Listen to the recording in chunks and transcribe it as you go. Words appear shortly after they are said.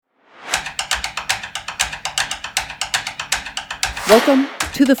Welcome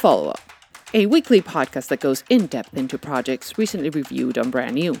to The Follow-Up, a weekly podcast that goes in-depth into projects recently reviewed on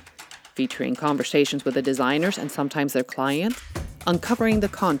Brand New, featuring conversations with the designers and sometimes their clients, uncovering the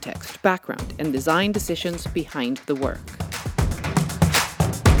context, background, and design decisions behind the work.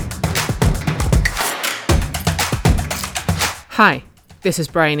 Hi, this is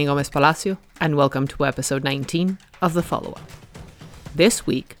Brian Gomez Palacio, and welcome to episode 19 of The Follow-Up. This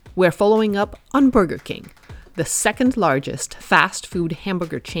week, we're following up on Burger King, the second largest fast food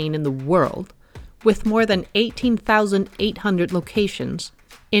hamburger chain in the world, with more than 18,800 locations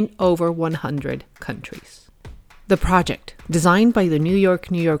in over 100 countries. The project, designed by the New York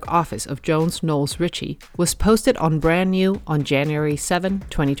office of Jones, Knowles, Ritchie, was posted on Brand New on January 7,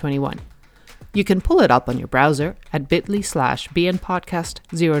 2021. You can pull it up on your browser at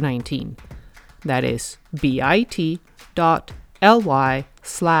bit.ly/bnpodcast019. That is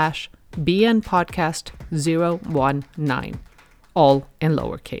bit.ly/bnpodcast019, all in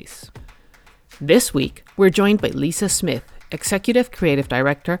lowercase. This week, we're joined by Lisa Smith, Executive Creative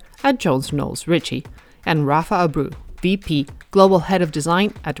Director at Jones Knowles Ritchie, and Rapha Abreu, VP, Global Head of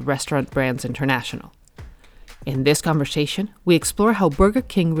Design at Restaurant Brands International. In this conversation, we explore how Burger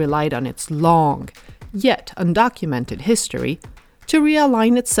King relied on its long, yet undocumented history to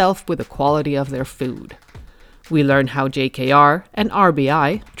realign itself with the quality of their food. We learn how JKR and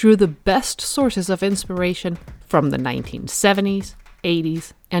RBI drew the best sources of inspiration from the 1970s,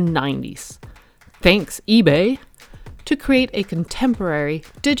 80s, and 90s, thanks eBay, to create a contemporary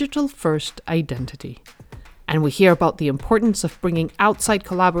digital-first identity. And we hear about the importance of bringing outside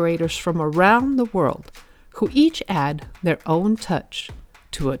collaborators from around the world who each add their own touch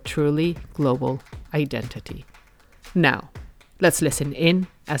to a truly global identity. Now, let's listen in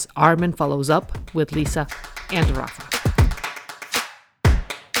as Armin follows up with Lisa and Rapha.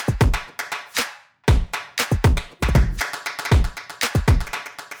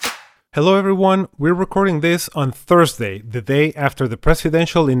 Hello everyone, we're recording this on Thursday, the day after the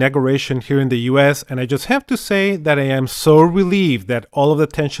presidential inauguration here in the US, and I just have to say that I am so relieved that all of the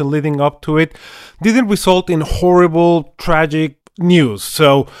tension leading up to it didn't result in horrible, tragic news.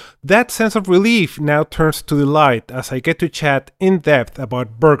 So that sense of relief now turns to delight as I get to chat in depth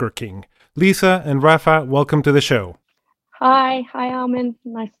about Burger King. Lisa and Rapha, welcome to the show. Hi Armin.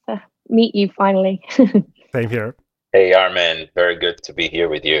 Nice to meet you finally. Same here. Hey Armin, very good to be here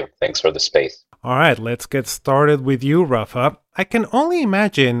with you. Thanks for the space. All right, let's get started with you, Rapha. I can only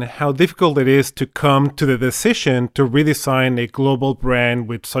imagine how difficult it is to come to the decision to redesign a global brand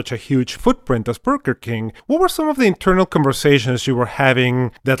with such a huge footprint as Burger King. What were some of the internal conversations you were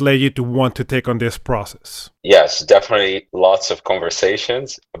having that led you to want to take on this process? Yes, definitely lots of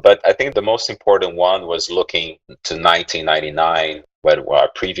conversations, but I think the most important one was looking to 1999, when our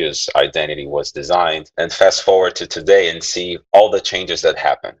previous identity was designed, and fast forward to today and see all the changes that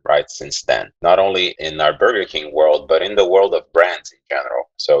happened, right, since then. Not only in our Burger King world, but in the world of brands in general.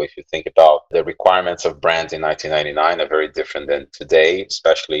 So if you think about the requirements of brands in 1999 are very different than today,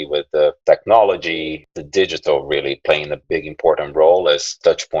 especially with the technology, the digital really playing a big important role as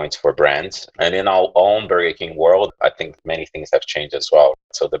touch points for brands. And in our own Burger King world, I think many things have changed as well.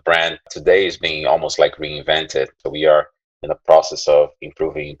 So the brand today is being almost like reinvented. So we are in the process of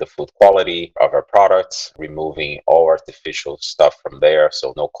improving the food quality of our products, removing all artificial stuff from there.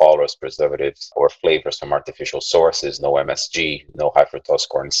 So no colors, preservatives, or flavors from artificial sources, no MSG, no high fructose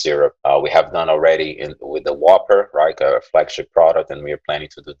corn syrup. We have done already with the Whopper, right, our flagship product, and we are planning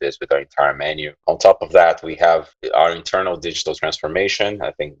to do this with our entire menu. On top of that, we have our internal digital transformation. I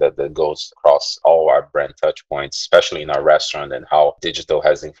think that goes across all our brand touch points, especially in our restaurant, and how digital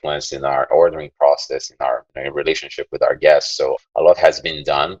has influenced in our ordering process, in our relationship with our guests. So a lot has been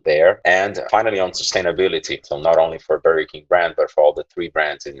done there. And finally, on sustainability. So not only for Burger King brand, but for all the three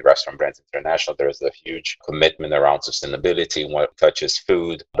brands in Restaurant Brands International, there's a huge commitment around sustainability when it touches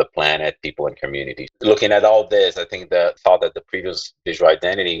food, the planet, people, and community. Looking at all this, I think the thought that the previous visual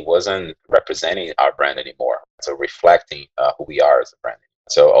identity wasn't representing our brand anymore. So reflecting who we are as a brand.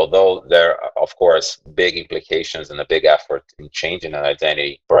 So although there are, of course, big implications and a big effort in changing an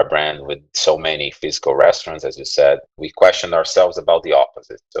identity for a brand with so many physical restaurants, as you said, we questioned ourselves about the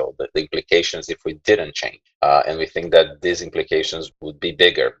opposite. So the implications if we didn't change. And we think that these implications would be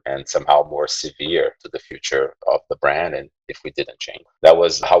bigger and somehow more severe to the future of the brand and if we didn't change. That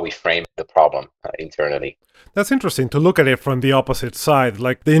was how we framed the problem internally. That's interesting to look at it from the opposite side.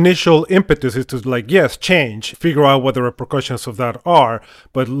 Like the initial impetus is to yes, change, figure out what the repercussions of that are.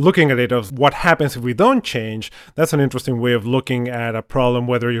 But looking at it of what happens if we don't change, that's an interesting way of looking at a problem,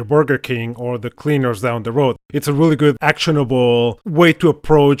 whether you're Burger King or the cleaners down the road. It's a really good actionable way to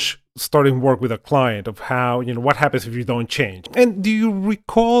approach starting work with a client of how, what happens if you don't change. And do you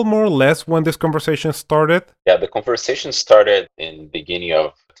recall more or less when this conversation started? Yeah, the conversation started in the beginning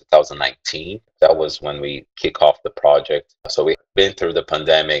of 2019. That was when we kick off the project. So we've been through the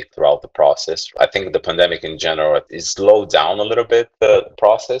pandemic throughout the process. I think the pandemic in general is slowed down a little bit, the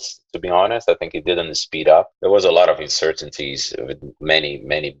process, to be honest. I think it didn't speed up. There was a lot of uncertainties with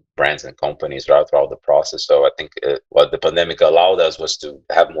many brands and companies throughout the process. So I think what the pandemic allowed us was to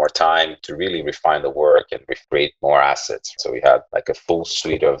have more time to really refine the work and create more assets. So we had like a full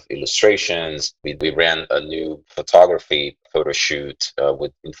suite of illustrations. We ran a new photography photo shoot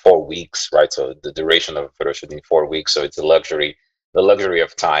in 4 weeks, right? So the duration of a photo shoot in 4 weeks. So it's the luxury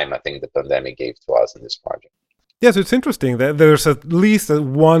of time I think the pandemic gave to us in this project. Yes, it's interesting that there's at least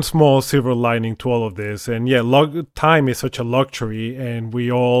one small silver lining to all of this. And yeah, time is such a luxury, and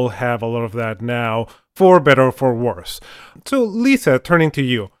we all have a lot of that now, for better or for worse. So Lisa, turning to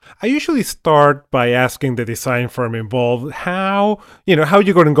you, I usually start by asking the design firm involved how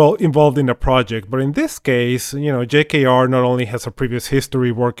you got involved in a project. But in this case, JKR not only has a previous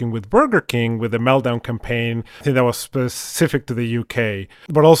history working with Burger King with the Meltdown campaign, I think that was specific to the UK,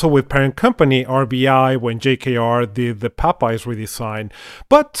 but also with parent company RBI when JKR did the Popeyes redesign.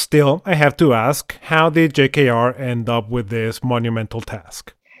 But still, I have to ask, how did JKR end up with this monumental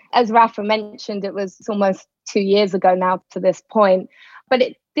task? As Rapha mentioned, it was almost 2 years ago now to this point, but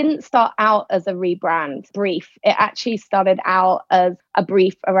it didn't start out as a rebrand brief. It actually started out as a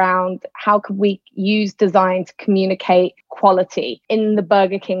brief around how could we use design to communicate quality in the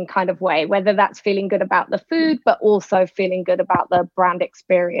Burger King kind of way, whether that's feeling good about the food, but also feeling good about the brand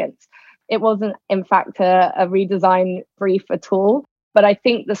experience. It wasn't, in fact, a redesign brief at all, but I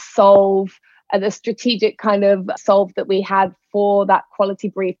think the strategic kind of solve that we had for that quality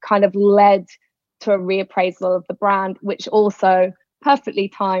brief kind of led to a reappraisal of the brand, which also perfectly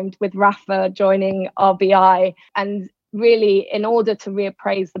timed with Rapha joining RBI. And really, in order to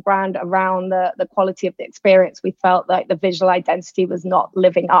reappraise the brand around the quality of the experience, we felt like the visual identity was not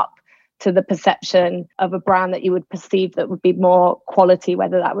living up to the perception of a brand that you would perceive that would be more quality,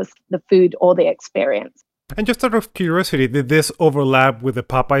 whether that was the food or the experience. And just out of curiosity, did this overlap with the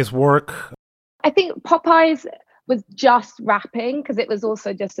Popeyes work? I think Popeyes was just wrapping, because it was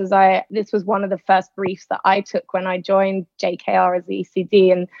also just this was one of the first briefs that I took when I joined JKR as the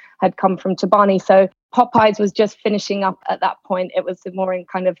ECD and had come from Chobani. So Popeyes was just finishing up at that point. It was more in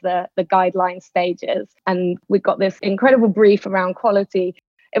kind of the guideline stages. And we got this incredible brief around quality.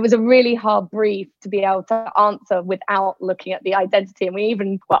 It was a really hard brief to be able to answer without looking at the identity. And we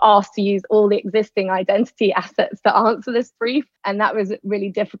even were asked to use all the existing identity assets to answer this brief. And that was really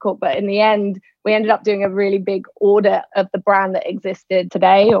difficult. But in the end, we ended up doing a really big audit of the brand that existed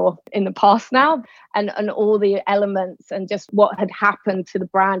today or in the past now, and all the elements and just what had happened to the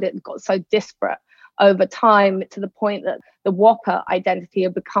brand. It got so disparate over time to the point that the Whopper identity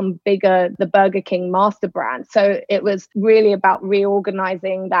had become bigger, the Burger King master brand. So it was really about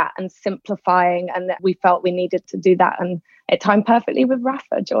reorganizing that and simplifying, and that we felt we needed to do that. And it timed perfectly with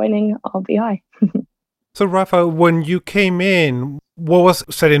Rapha joining RBI. So Rapha, when you came in, what was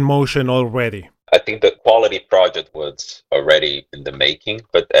set in motion already? I think the quality project was already in the making,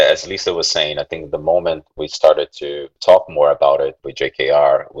 but as Lisa was saying, I think the moment we started to talk more about it with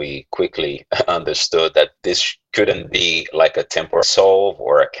JKR, we quickly understood that this couldn't be like a temporary solve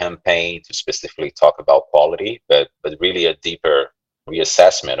or a campaign to specifically talk about quality, but really a deeper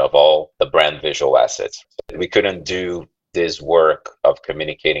reassessment of all the brand visual assets. We couldn't do this work of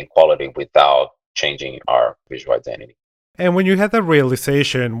communicating quality without changing our visual identity. And when you had that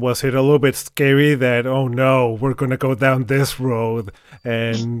realization, was it a little bit scary that, oh no, we're going to go down this road,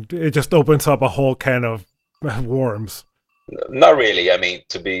 and it just opens up a whole can of worms? Not really. I mean,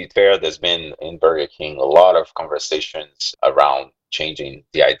 to be fair, there's been in Burger King a lot of conversations around changing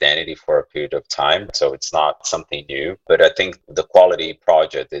the identity for a period of time. So it's not something new. But I think the quality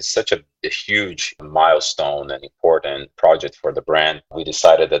project is such a huge milestone and important project for the brand. We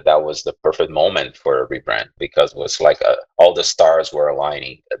decided that was the perfect moment for a rebrand, because it was like all the stars were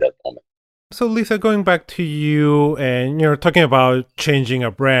aligning at that moment. So Lisa, going back to you, and you're talking about changing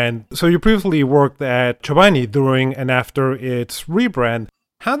a brand. So you previously worked at Chobani during and after its rebrand.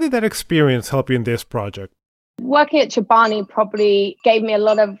 How did that experience help you in this project? Working at Chobani probably gave me a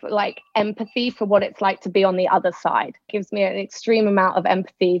lot of empathy for what it's like to be on the other side. Gives me an extreme amount of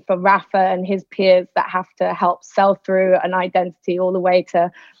empathy for Rapha and his peers that have to help sell through an identity all the way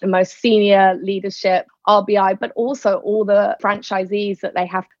to the most senior leadership, RBI, but also all the franchisees that they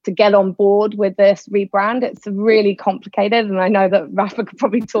have to get on board with this rebrand. It's really complicated. And I know that Rapha could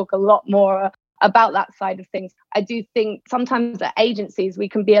probably talk a lot more about that side of things. I do think sometimes at agencies, we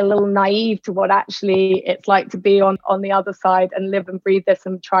can be a little naive to what actually it's like to be on the other side and live and breathe this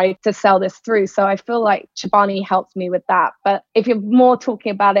and try to sell this through. So I feel like Chobani helped me with that. But if you're more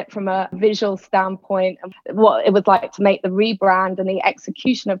talking about it from a visual standpoint, of what it was like to make the rebrand and the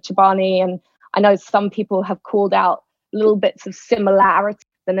execution of Chobani, and I know some people have called out little bits of similarity,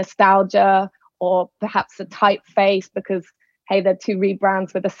 the nostalgia, or perhaps the typeface, because hey, they're two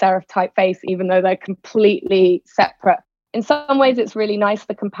rebrands with a serif typeface, even though they're completely separate. In some ways, it's really nice,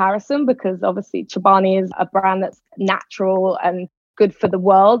 the comparison, because obviously Chobani is a brand that's natural and good for the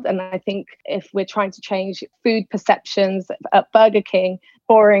world. And I think if we're trying to change food perceptions at Burger King,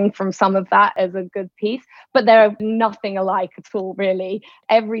 borrowing from some of that is a good piece. But they're nothing alike at all, really.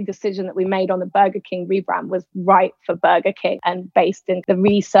 Every decision that we made on the Burger King rebrand was right for Burger King and based in the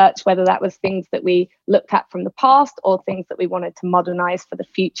research, whether that was things that we looked at from the past or things that we wanted to modernize for the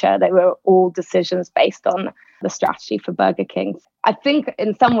future. They were all decisions based on the strategy for Burger King. I think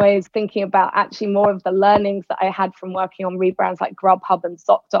in some ways, thinking about actually more of the learnings that I had from working on rebrands like Grubhub and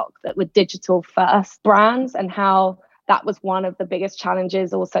ZocDoc that were digital first brands, and how that was one of the biggest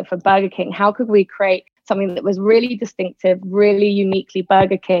challenges also for Burger King. How could we create something that was really distinctive, really uniquely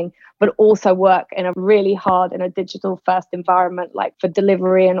Burger King, but also work in a really hard in a digital first environment, like for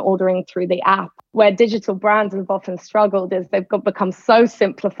delivery and ordering through the app? Where digital brands have often struggled is they've become so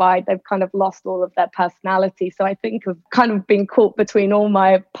simplified, they've kind of lost all of their personality. So I think I've kind of been caught between all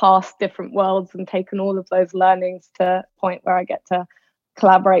my past different worlds and taken all of those learnings to a point where I get to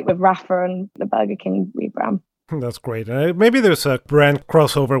collaborate with Rapha and the Burger King rebrand. That's great. Maybe there's a brand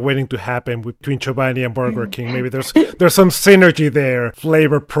crossover waiting to happen between Chobani and Burger King. Maybe there's some synergy there,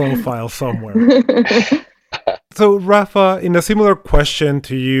 flavor profile somewhere. So, Rapha, in a similar question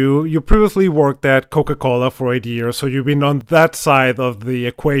to you, you previously worked at Coca-Cola for 8 years, so you've been on that side of the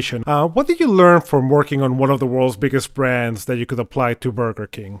equation. What did you learn from working on one of the world's biggest brands that you could apply to Burger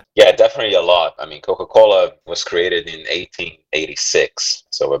King? Yeah, definitely a lot. I mean, Coca-Cola was created in 1886,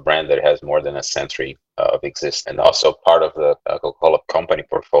 so a brand that has more than a century of existence. And also part of the Coca-Cola company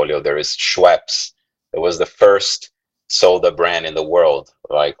portfolio, there is Schweppes. It was the first soda brand in the world,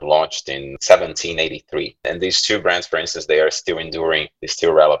 like launched in 1783. And these two brands, for instance, they are still enduring, they're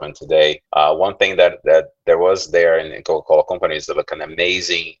still relevant today. One thing that there was there in Coca-Cola company is like an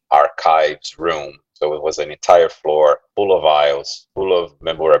amazing archives room. So it was an entire floor full of aisles, full of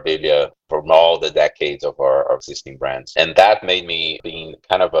memorabilia from all the decades of our existing brands. And that made me being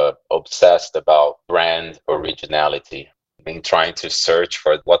kind of obsessed about brand originality. Been trying to search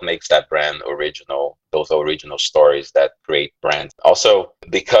for what makes that brand original, those original stories that create brands. Also,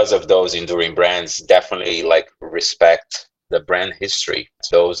 because of those enduring brands, definitely like respect the brand history,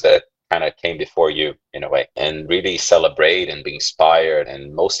 those that kind of came before you in a way, and really celebrate and be inspired,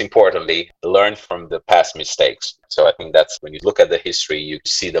 and most importantly, learn from the past mistakes. So I think that's when you look at the history, you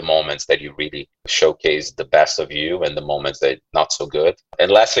see the moments that you really showcase the best of you and the moments that not so good. And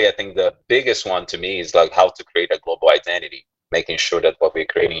lastly, I think the biggest one to me is like how to create a global identity, making sure that what we're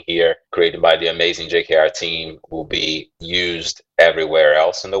creating here, created by the amazing JKR team, will be used everywhere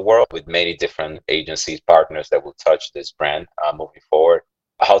else in the world with many different agencies, partners that will touch this brand moving forward.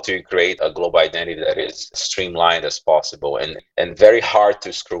 How to create a global identity that is streamlined as possible and very hard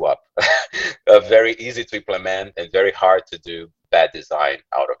to screw up, very easy to implement and very hard to do bad design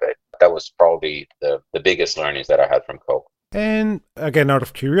out of it. That was probably the biggest learnings that I had from Coke. And again, out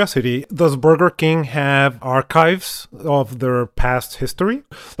of curiosity, does Burger King have archives of their past history?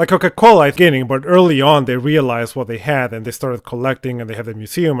 Like Coca-Cola at the beginning, but early on they realized what they had and they started collecting and they have the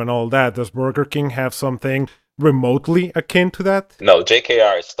museum and all that. Does Burger King have something remotely akin to that? No,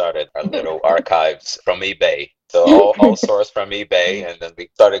 JKR started our little archives from eBay. So all sourced from eBay, and then we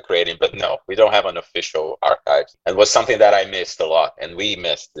started creating, but no, we don't have an official archive. And it was something that I missed a lot. And we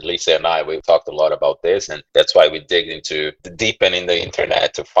missed, Lisa and I, we talked a lot about this. And that's why we dig into the deep end in the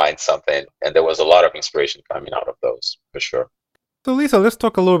internet to find something. And there was a lot of inspiration coming out of those, for sure. So Lisa, let's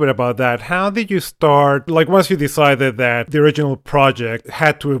talk a little bit about that. How did you start, like once you decided that the original project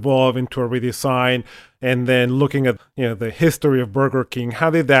had to evolve into a redesign, and then looking at the history of Burger King, how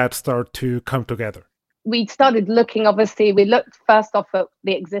did that start to come together? We started looking, obviously, we looked first off at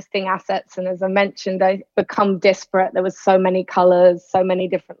the existing assets. And as I mentioned, they become disparate. There was so many colors, so many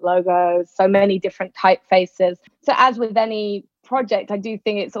different logos, so many different typefaces. So as with any project, I do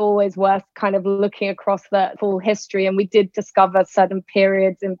think it's always worth kind of looking across the full history. And we did discover certain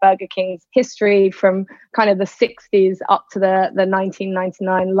periods in Burger King's history from kind of the 60s up to the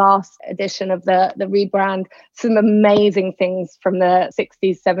 1999 last edition of the rebrand. Some amazing things from the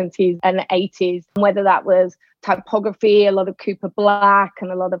 60s, 70s and 80s, whether that was typography, a lot of Cooper Black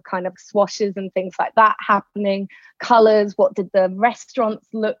and a lot of kind of swashes and things like that happening. Colors, what did the restaurants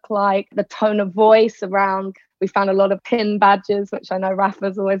look like? The tone of voice around. We found a lot of pin badges, which I know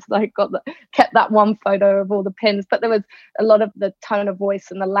Rapha's always like kept that one photo of all the pins, but there was a lot of the tone of voice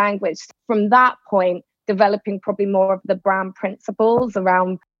and the language. From that point, developing probably more of the brand principles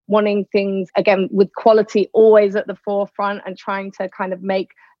around wanting things, again, with quality always at the forefront and trying to kind of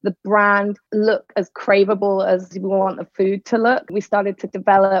make the brand look as craveable as we want the food to look. We started to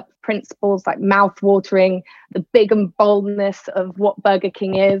develop principles like mouth-watering, the big and boldness of what Burger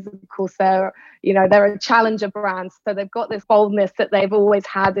King is. Of course, they're a challenger brand, so they've got this boldness that they've always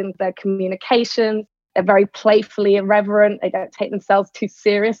had in their communications. They're very playfully irreverent. They don't take themselves too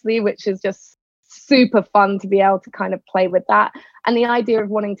seriously, which is just super fun to be able to kind of play with that. And the idea of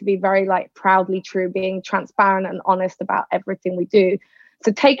wanting to be very like proudly true, being transparent and honest about everything we do.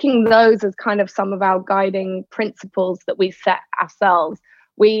 So taking those as kind of some of our guiding principles that we set ourselves,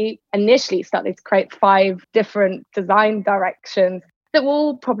 we initially started to create 5 different design directions that were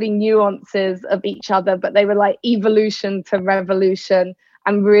all probably nuances of each other, but they were like evolution to revolution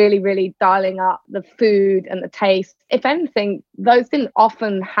and really, really dialing up the food and the taste. If anything, those didn't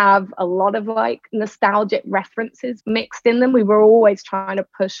often have a lot of like nostalgic references mixed in them. We were always trying to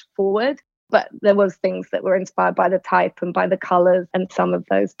push forward. But there was things that were inspired by the type and by the colors and some of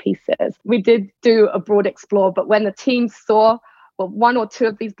those pieces. We did do a broad explore, but when the team saw 1 or 2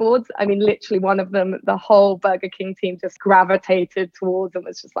 of these boards, I mean, literally one of them, the whole Burger King team just gravitated towards them.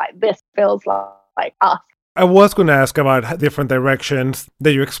 It's just like, this feels like us. I was going to ask about different directions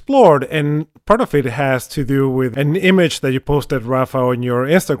that you explored, and part of it has to do with an image that you posted, Rapha, on your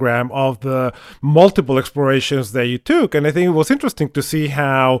Instagram of the multiple explorations that you took. And I think it was interesting to see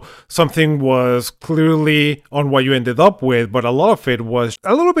how something was clearly on what you ended up with, but a lot of it was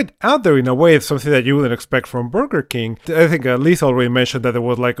a little bit out there in a way. It's something that you wouldn't expect from Burger King. I think Lisa already mentioned that there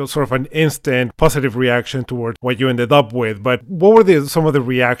was like a sort of an instant positive reaction towards what you ended up with. But what were some of the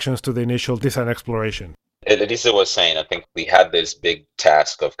reactions to the initial design exploration? Lisa was saying, I think we had this big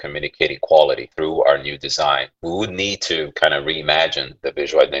task of communicating quality through our new design. We would need to kind of reimagine the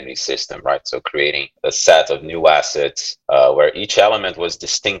visual identity system, right? So creating a set of new assets where each element was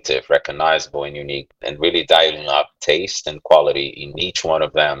distinctive, recognizable, and unique, and really dialing up taste and quality in each one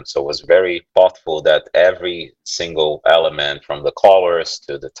of them. So it was very thoughtful that every single element, from the colors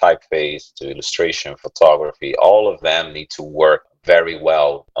to the typeface to illustration, photography, all of them need to work very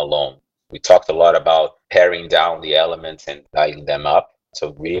well alone. We talked a lot about paring down the elements and dialing them up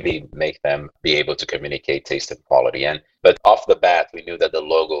to really make them be able to communicate taste and quality. But off the bat, we knew that the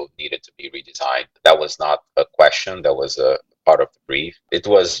logo needed to be redesigned. That was not a question. That was a part of the brief. It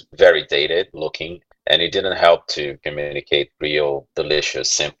was very dated looking, and it didn't help to communicate real, delicious,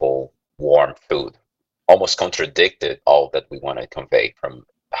 simple, warm food. Almost contradicted all that we want to convey from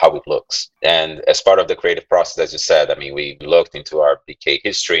how it looks. And as part of the creative process, as you said, I mean, we looked into our BK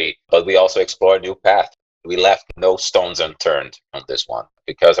history, but we also explored new paths. We left no stones unturned on this one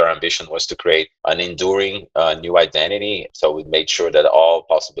because our ambition was to create an enduring new identity. So we made sure that all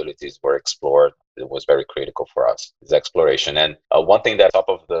possibilities were explored. It was very critical for us, this exploration. And one thing that top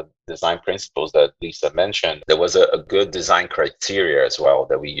of the design principles that Lisa mentioned, there was a good design criteria as well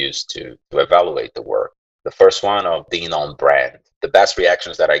that we used to evaluate the work. The first one of being on brand. The best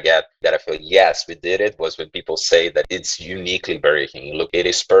reactions that I get that I feel, yes, we did it, was when people say that it's uniquely Burger King. Look, it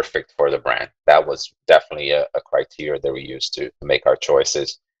is perfect for the brand. That was definitely a criteria that we used to make our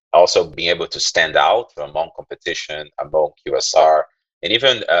choices. Also, being able to stand out among competition, among QSR, and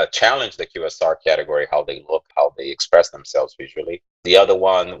even challenge the QSR category, how they look, how they express themselves visually. The other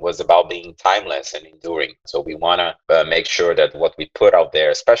one was about being timeless and enduring. So we want to make sure that what we put out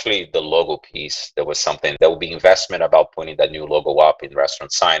there, especially the logo piece, there was something that would be investment about putting that new logo up in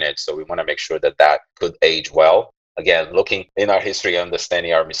restaurant signage. So we want to make sure that that could age well. Again, looking in our history,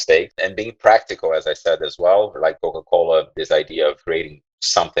 understanding our mistakes, and being practical, as I said as well, like Coca-Cola, this idea of creating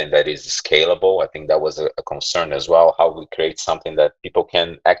something that is scalable. I think that was a concern as well, how we create something that people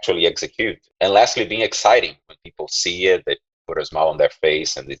can actually execute. And lastly, being exciting. When people see it, they put a smile on their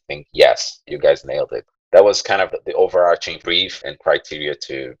face and they think, yes, you guys nailed it. That was kind of the overarching brief and criteria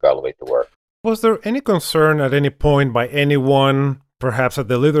to evaluate the work. Was there any concern at any point by anyone, perhaps at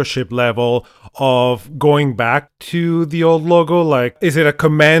the leadership level, of going back to the old logo? Like, is it a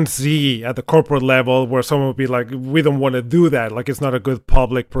Command Z at the corporate level where someone would be like, we don't want to do that, like it's not a good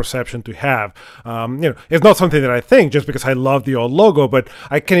public perception to have? It's not something that I think just because I love the old logo, but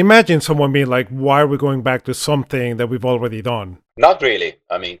I can imagine someone being like, why are we going back to something that we've already done? Not really.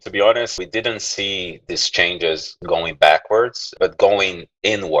 I mean, to be honest, we didn't see these changes going backwards, but going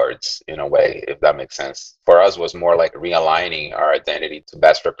inwards in a way, if that makes sense. For us, was more like realigning our identity to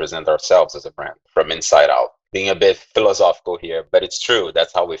best represent ourselves as a brand from inside out. Being a bit philosophical here, but it's true.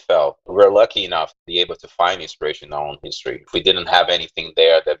 That's how we felt. We're lucky enough to be able to find inspiration in our own history. If we didn't have anything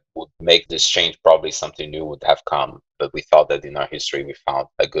there that would make this change, probably something new would have come. But we thought that in our history, we found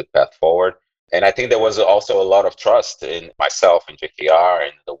a good path forward. And I think there was also a lot of trust in myself and JKR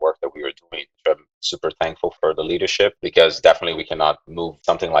and the work that we were doing. I'm super thankful for the leadership, because definitely we cannot move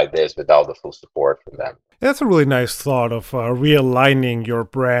something like this without the full support from them. That's a really nice thought of realigning your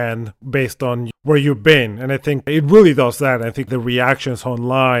brand based on where you've been. And I think it really does that. I think the reactions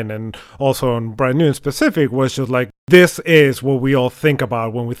online and also on Brand New in specific was just like, this is what we all think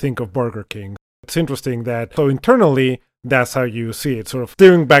about when we think of Burger King. It's interesting that so internally, that's how you see it, sort of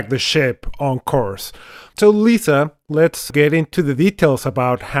steering back the ship on course. So Lisa, let's get into the details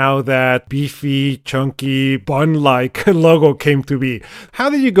about how that beefy, chunky, bun-like logo came to be.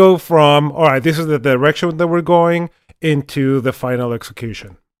 How did you go from, all right, this is the direction that we're going, into the final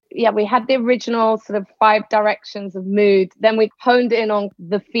execution? Yeah, we had the original sort of 5 directions of mood. Then we honed in on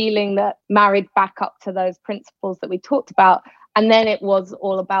the feeling that married back up to those principles that we talked about. And then it was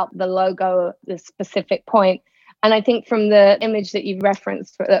all about the logo, the specific point. And I think from the image that you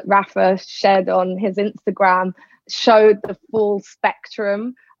referenced that Rapha shared on his Instagram showed the full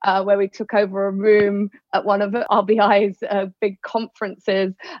spectrum where we took over a room at one of RBI's big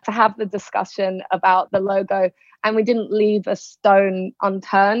conferences to have the discussion about the logo. And we didn't leave a stone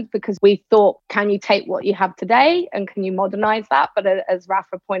unturned, because we thought, can you take what you have today and can you modernize that? But as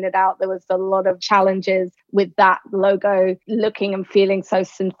Rapha pointed out, there was a lot of challenges with that logo looking and feeling so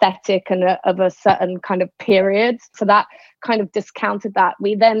synthetic and of a certain kind of period. So that kind of discounted that.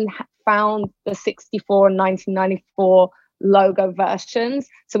 We then found the 64 and 1994 logo versions.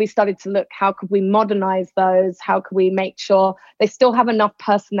 So we started to look, how could we modernize those? How could we make sure they still have enough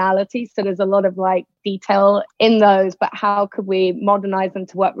personality? So there's a lot of like detail in those, but how could we modernize them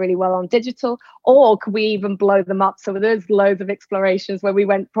to work really well on digital? Or could we even blow them up? So there's loads of explorations where we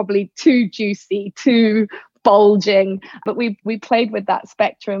went probably too juicy, too bulging, but we played with that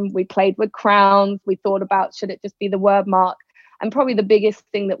spectrum. We played with crowns. We thought about, should it just be the word mark? And probably the biggest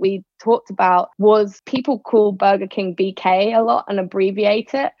thing that we talked about was people call Burger King BK a lot and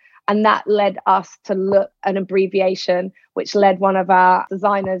abbreviate it. And that led us to look at an abbreviation, which led one of our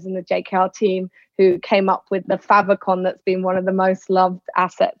designers in the JKR team, who came up with the favicon that's been one of the most loved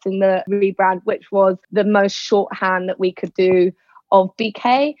assets in the rebrand, which was the most shorthand that we could do of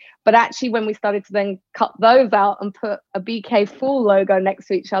BK. But actually, when we started to then cut those out and put a BK full logo next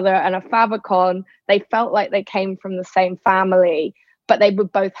to each other and a favicon, they felt like they came from the same family, but they would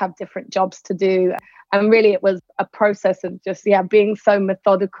both have different jobs to do. And really, it was a process of just, being so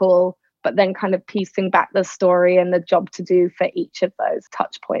methodical, but then kind of piecing back the story and the job to do for each of those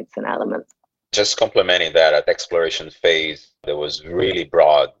touch points and elements. Just complementing that, at the exploration phase, that was really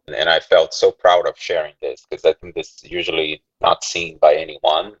broad. And I felt so proud of sharing this, because I think this is usually not seen by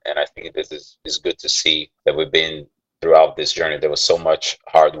anyone. And I think this is good to see that we've been throughout this journey. There was so much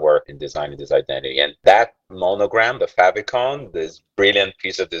hard work in designing this identity. And that monogram, the favicon, this brilliant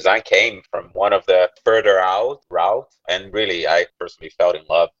piece of design, came from one of the further out routes. And really, I personally fell in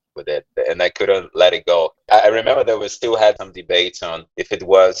love with it, and I couldn't let it go. I remember that we still had some debates on if it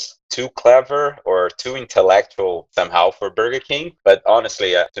was too clever or too intellectual somehow for Burger King, but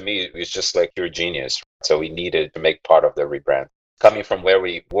honestly, to me, it was just like pure genius. So we needed to make part of the rebrand. Coming from where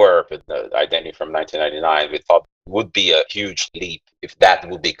we were with the identity from 1999, we thought it would be a huge leap if that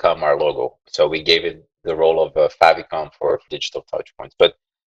would become our logo. So we gave it the role of a favicon for digital touchpoints. But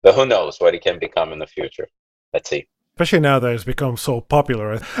who knows what it can become in the future? Let's see. Especially now that it's become so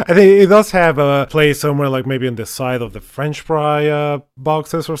popular. I think it does have a place somewhere, like maybe on the side of the French fry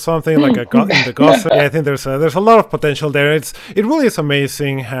boxes or something, like in the gossip. Yeah, I think there's a lot of potential there. It really is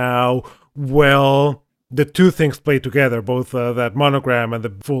amazing how well the two things play together, both that monogram and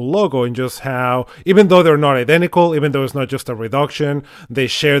the full logo, and just how, even though they're not identical, even though it's not just a reduction, they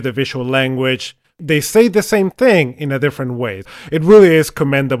share the visual language. They say the same thing in a different way. It really is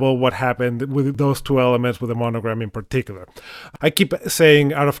commendable what happened with those two elements, with the monogram in particular. I keep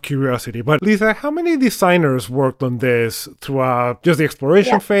saying out of curiosity, but Lisa, how many designers worked on this throughout just the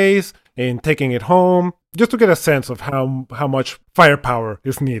exploration phase and taking it home, just to get a sense of how much firepower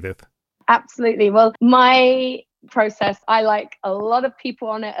is needed? Absolutely. Well, my process. I like a lot of people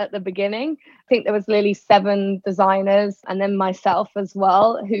on it at the beginning. I think there was literally 7 designers and then myself as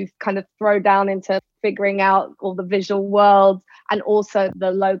well, who kind of throw down into figuring out all the visual worlds and also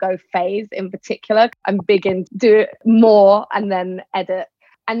the logo phase in particular. I'm big in do more and then edit.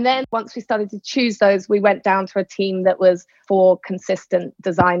 And then once we started to choose those, we went down to a team that was 4 consistent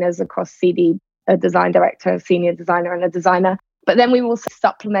designers across CD, a design director, a senior designer, and a designer. But then we also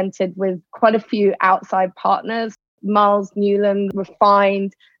supplemented with quite a few outside partners. Miles Newland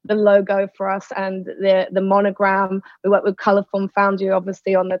refined the logo for us and the monogram. We worked with Colourform Foundry,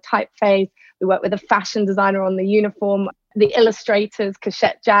 obviously, on the typeface. We worked with a fashion designer on the uniform. The illustrators,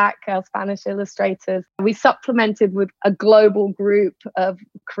 Cachette Jack, our Spanish illustrators. We supplemented with a global group of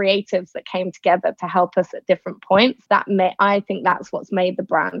creatives that came together to help us at different points. I think that's what's made the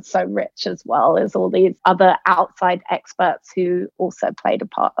brand so rich as well, as all these other outside experts who also played a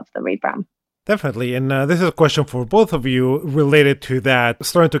part of the rebrand. Definitely. And this is a question for both of you related to that,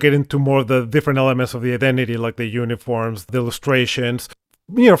 starting to get into more of the different elements of the identity, like the uniforms, the illustrations.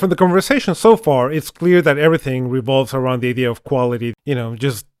 From the conversation so far, it's clear that everything revolves around the idea of quality,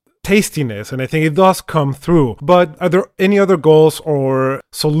 just tastiness. And I think it does come through. But are there any other goals or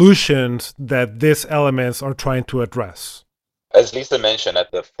solutions that these elements are trying to address? As Lisa mentioned,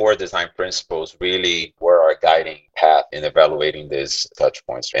 the 4 design principles really were our guiding path in evaluating these touch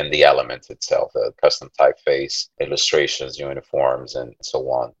points and the elements itself, the custom typeface, illustrations, uniforms, and so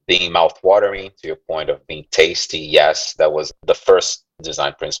on. Being mouth-watering, to your point of being tasty, yes, that was the first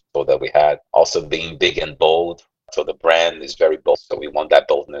design principle that we had. Also being big and bold. So the brand is very bold. So we want that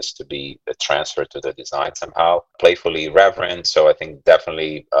boldness to be transferred to the design somehow. Playfully reverent. So I think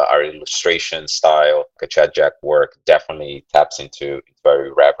definitely our illustration style, Cachette Jack work definitely taps into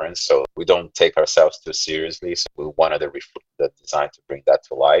very reverent. So we don't take ourselves too seriously. So we wanted the design to bring that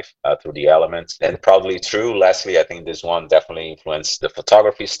to life through the elements. And probably true, lastly, I think this one definitely influenced the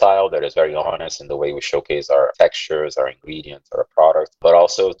photography style that is very honest in the way we showcase our textures, our ingredients, our products, but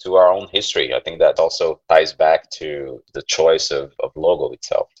also to our own history. I think that also ties back to the choice of logo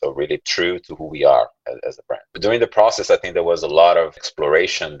itself. So really true to who we are as a brand. But during the process, I think there was a lot of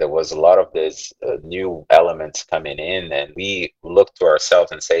exploration. There was a lot of these new elements coming in, and we looked to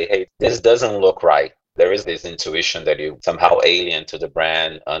ourselves and say, hey, this doesn't look right. There is this intuition that you somehow alien to the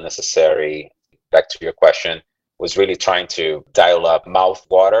brand, unnecessary. Back to your question, was really trying to dial up mouth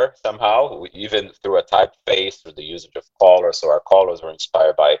water somehow, even through a typeface, through the usage of colors. So our colors were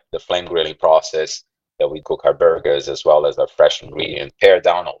inspired by the flame grilling process that we cook our burgers, as well as our fresh ingredients, pare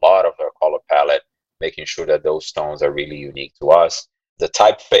down a lot of our color palette, making sure that those tones are really unique to us. The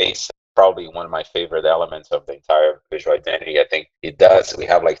typeface, probably one of my favorite elements of the entire visual identity. I think we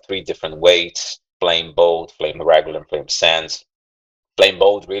have like 3 different weights: flame bold, flame regular, and flame sans. Flame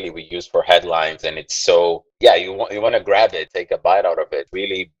bold really we use for headlines, and it's so, you want to grab it, take a bite out of it.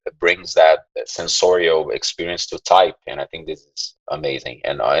 Really brings that sensorial experience to type, and I think this is amazing.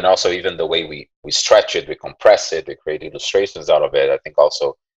 And also even the way we stretch it, we compress it, we create illustrations out of it, I think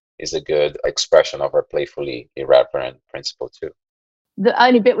also is a good expression of our playfully irreverent principle too. The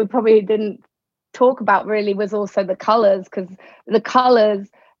only bit we probably didn't talk about really was also the colors, because the colors,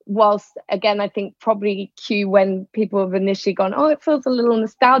 whilst again I think probably cue when people have initially gone, oh, it feels a little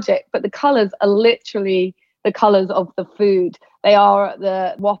nostalgic, but the colors are literally the colors of the food. They are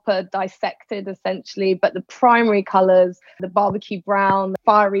the Whopper dissected essentially, but the primary colors, the barbecue brown, the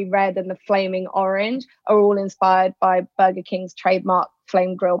fiery red, and the flaming orange, are all inspired by Burger King's trademark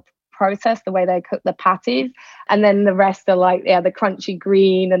flame grill process, the way they cook the patties. And then the rest are like the crunchy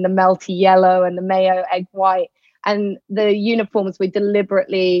green and the melty yellow and the mayo egg white. And the uniforms, we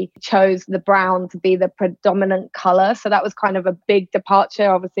deliberately chose the brown to be the predominant color. So that was kind of a big departure.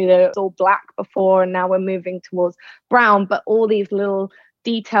 Obviously, it was all black before, and now we're moving towards brown. But all these little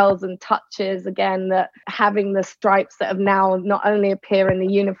details and touches, again, that having the stripes that have now not only appear in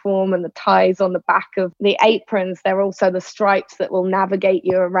the uniform and the ties on the back of the aprons, they're also the stripes that will navigate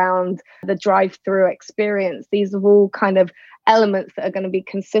you around the drive-through experience. These are all kind of elements that are going to be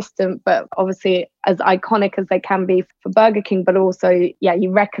consistent, but obviously as iconic as they can be for Burger King, but also, you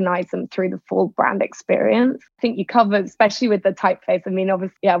recognize them through the full brand experience. I think you covered, especially with the typeface. I mean,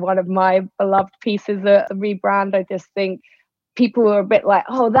 obviously, one of my beloved pieces of the rebrand. I just think people were a bit like,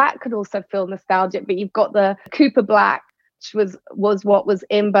 oh, that could also feel nostalgic, but you've got the Cooper Black, which was what was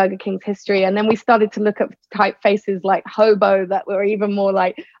in Burger King's history. And then we started to look at typefaces like Hobo that were even more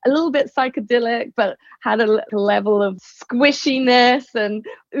like a little bit psychedelic, but had a level of squishiness and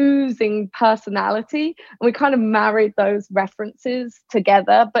oozing personality. And we kind of married those references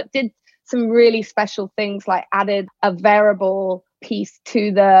together, but did some really special things, like added a variable piece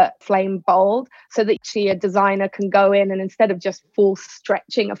to the flame bold so that a designer can go in and instead of just full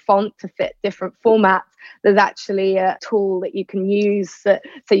stretching a font to fit different formats, there's actually a tool that you can use so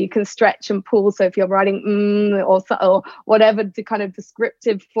you can stretch and pull. So if you're writing or whatever the kind of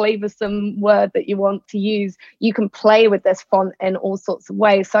descriptive, flavorsome word that you want to use, you can play with this font in all sorts of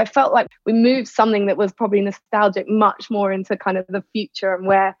ways. So I felt like we moved something that was probably nostalgic much more into kind of the future and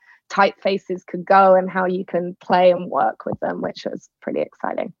where typefaces could go and how you can play and work with them, which was pretty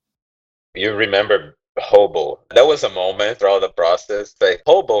exciting. You remember Hobo? That was a moment throughout the process. Like,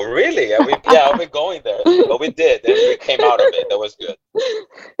 Hobo, really? Are we going there? But we did, and we came out of it. That was good.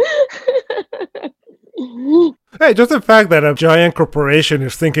 Hey, just the fact that a giant corporation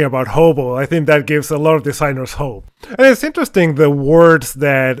is thinking about hobo, I think that gives a lot of designers hope. And it's interesting the words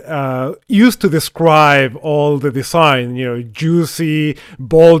that used to describe all the design, juicy,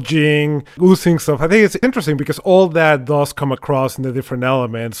 bulging, oozing stuff. I think it's interesting because all that does come across in the different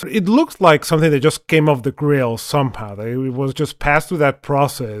elements. It looks like something that just came off the grill somehow. It was just passed through that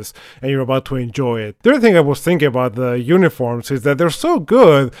process and you're about to enjoy it. The other thing I was thinking about the uniforms is that they're so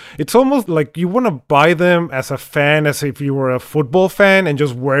good, it's almost like you want to buy them as a fan, as if you were a football fan, and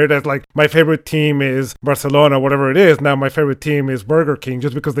just wear it as like, my favorite team is Barcelona, whatever it is. Now my favorite team is Burger King,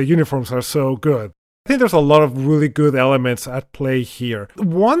 just because the uniforms are so good. I think there's a lot of really good elements at play here.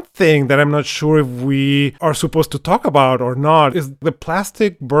 One thing that I'm not sure if we are supposed to talk about or not is the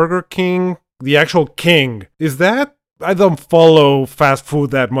plastic Burger King, the actual king. Is that, I don't follow fast food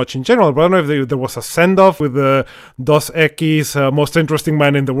that much in general, but I don't know if there was a send-off with the Dos Equis, most interesting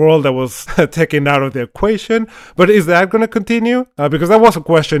man in the world, that was taken out of the equation. But is that going to continue? Because that was a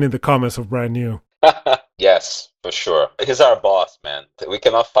question in the comments of Brand New. Yes, for sure. He's our boss, man. We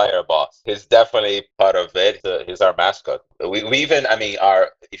cannot fire a boss. He's definitely part of it. He's our mascot. We even,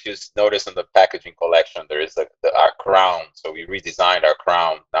 if you notice in the packaging collection, there is our crown. So we redesigned our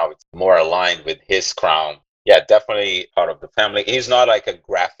crown. Now it's more aligned with his crown. Yeah, definitely part of the family. He's not like a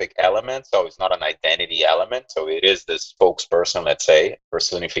graphic element, so it's not an identity element. So it is the spokesperson, let's say,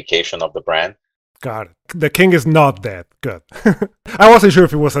 personification of the brand. Got it. The king is not dead. Good. I wasn't sure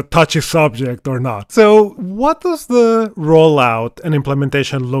if it was a touchy subject or not. So what does the rollout and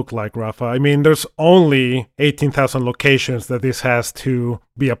implementation look like, Rapha? I mean, there's only 18,000 locations that this has to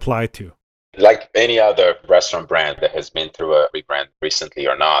be applied to. Like any other restaurant brand that has been through a rebrand recently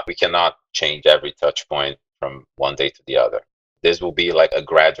or not, we cannot change every touch point from one day to the other. This will be like a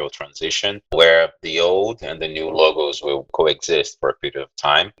gradual transition where the old and the new logos will coexist for a period of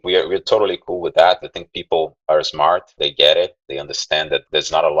time. We're totally cool with that. I think people are smart. They get it. They understand that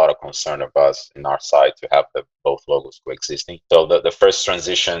there's not a lot of concern of us in our side to have both logos coexisting. So the first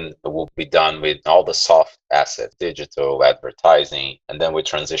transition will be done with all the soft assets, digital, advertising, and then we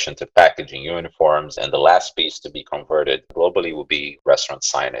transition to packaging, uniforms, and the last piece to be converted globally will be restaurant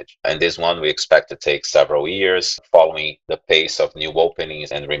signage. And this one we expect to take several years following the pace of new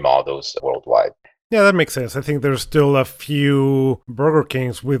openings and remodels worldwide. Yeah, that makes sense. I think there's still a few Burger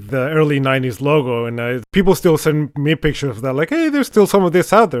Kings with the early 90s logo, and people still send me pictures of that, like, hey, there's still some of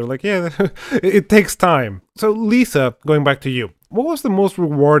this out there. Like, yeah, it takes time. So, Lisa, going back to you, what was the most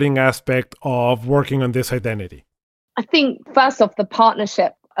rewarding aspect of working on this identity? I think, first off, the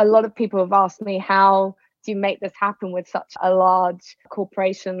partnership. A lot of people have asked me, how do you make this happen with such a large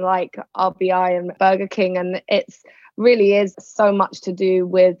corporation like RBI and Burger King? And it's really is so much to do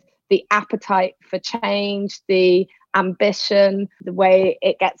with the appetite for change, the ambition, the way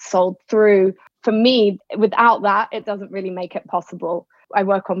it gets sold through. For me, without that, it doesn't really make it possible. I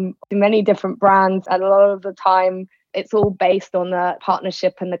work on many different brands, and a lot of the time, it's all based on the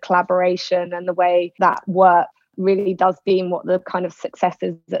partnership and the collaboration, and the way that work really does deem what the kind of success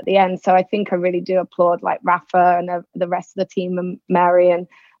is at the end. So I think I really do applaud like Rapha and the rest of the team, and Mary and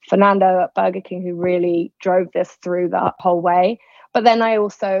Fernando at Burger King, who really drove this through the whole way. But then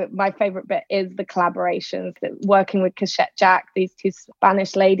my favorite bit is the collaborations, working with Cachette Jack, these two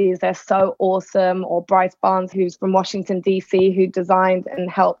Spanish ladies, they're so awesome. Or Bryce Barnes, who's from Washington, D.C., who designed and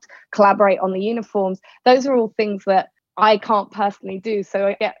helped collaborate on the uniforms. Those are all things that I can't personally do. So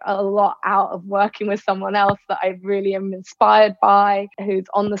I get a lot out of working with someone else that I really am inspired by, who's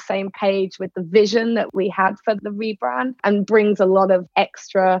on the same page with the vision that we had for the rebrand, and brings a lot of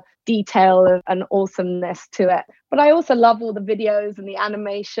extra detail and awesomeness to it. But I also love all the videos and the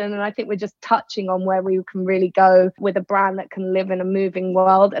animation, and I think we're just touching on where we can really go with a brand that can live in a moving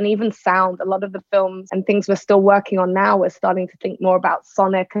world. And even sound, a lot of the films and things we're still working on now, we're starting to think more about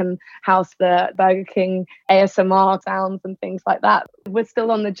sonic and how the Burger King ASMR sounds and things like that. We're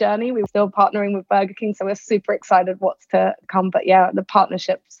still on the journey. We're still partnering with Burger King, so we're super excited what's to come. But yeah, the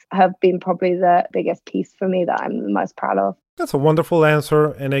partnerships have been probably the biggest piece for me that I'm the most proud of. That's a wonderful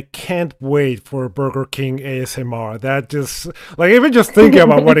answer, and I can't wait for Burger King ASMR. That just, like, even just thinking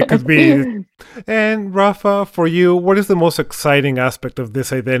about what it could be. And Rapha, for you, what is the most exciting aspect of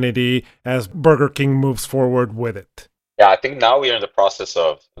this identity as Burger King moves forward with it? Yeah, I think now we are in the process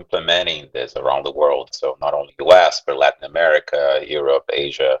of implementing this around the world. So not only US, but Latin America, Europe,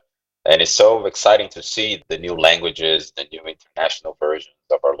 Asia. And it's so exciting to see the new languages, the new international versions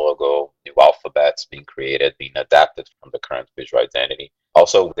of our logo, new alphabets being created, being adapted from the current visual identity.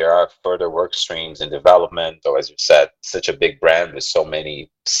 Also, there are further work streams in development. So as you said, such a big brand with so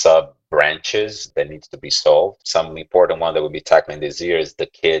many sub branches that needs to be solved. Some important one that we'll be tackling this year is the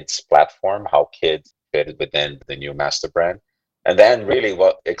kids platform, how kids fit within the new master brand. And then really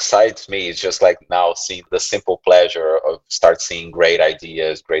what excites me is just like now seeing the simple pleasure of start seeing great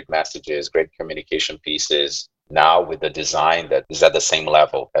ideas, great messages, great communication pieces now with the design that is at the same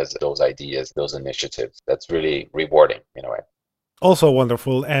level as those ideas, those initiatives. That's really rewarding in a way. Also a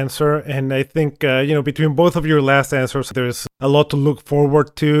wonderful answer. And I think, between both of your last answers, there's a lot to look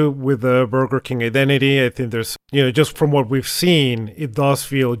forward to with the Burger King identity. I think there's, just from what we've seen, it does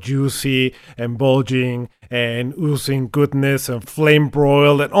feel juicy and bulging and oozing goodness and flame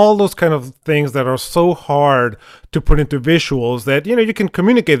broiled and all those kind of things that are so hard to put into visuals that, you can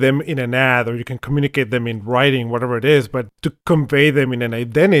communicate them in an ad or you can communicate them in writing, whatever it is, but to convey them in an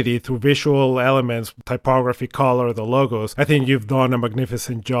identity through visual elements, typography, color, the logos, I think you've done a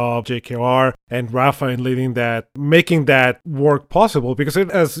magnificent job, JKR and Rapha, in leading that, making that work possible, because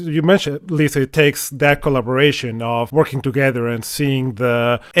as you mentioned, Lisa, it takes that collaboration of working together and seeing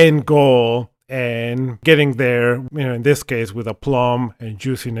the end goal and getting there, in this case with aplomb and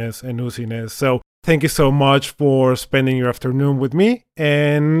juiciness and ooziness. So thank you so much for spending your afternoon with me,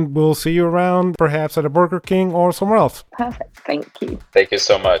 and we'll see you around perhaps at a Burger King or somewhere else. Perfect. Thank you. Thank you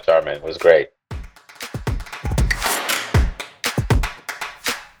so much, Armin. It was great.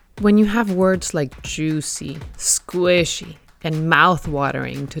 When you have words like juicy, squishy, and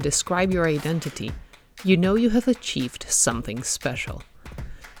mouth-watering to describe your identity, you know you have achieved something special.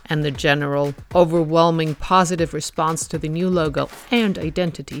 And the general, overwhelming positive response to the new logo and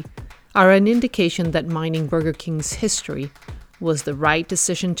identity are an indication that mining Burger King's history was the right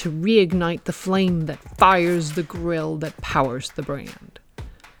decision to reignite the flame that fires the grill that powers the brand.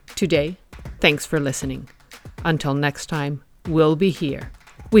 Today, thanks for listening. Until next time, we'll be here.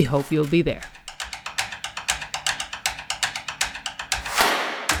 We hope you'll be there.